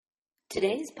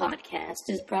Today's podcast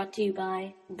is brought to you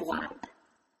by BWAP,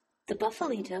 the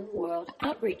Buffalito World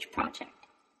Outreach Project,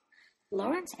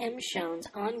 Lawrence M. Schoen's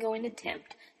ongoing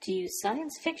attempt to use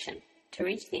science fiction to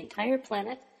reach the entire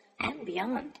planet and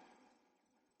beyond.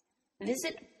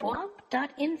 Visit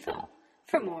bwap.info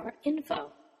for more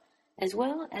info, as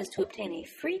well as to obtain a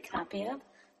free copy of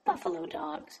Buffalo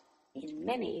Dogs in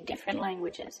many different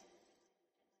languages.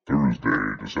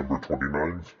 Thursday, December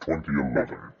 29th,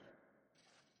 2011.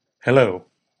 Hello,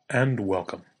 and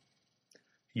welcome.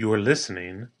 You are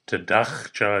listening to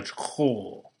DaHjaj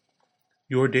Hol,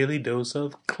 your daily dose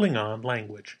of Klingon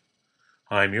language.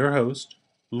 I'm your host,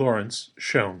 Lawrence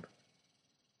Schoen.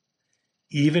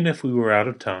 Even if we were out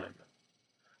of time,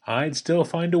 I'd still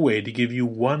find a way to give you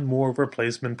one more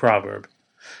replacement proverb,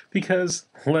 because,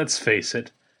 let's face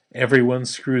it, everyone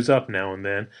screws up now and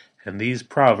then, and these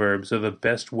proverbs are the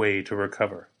best way to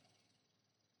recover.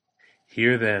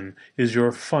 Here, then, is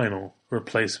your final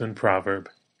replacement proverb.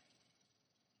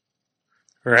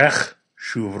 Rech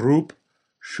shuvrup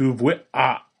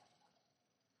shuvwi'a.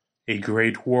 A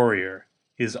great warrior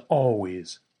is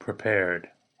always prepared.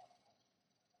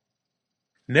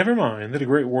 Never mind that a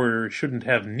great warrior shouldn't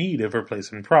have need of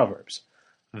replacement proverbs.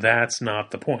 That's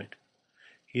not the point.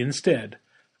 Instead,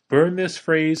 burn this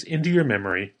phrase into your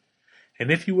memory,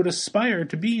 and if you would aspire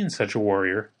to be such a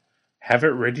warrior, have it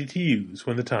ready to use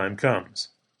when the time comes.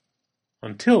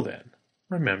 Until then,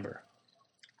 remember,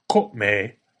 Kot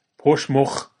me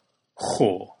poshmoch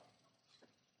chol.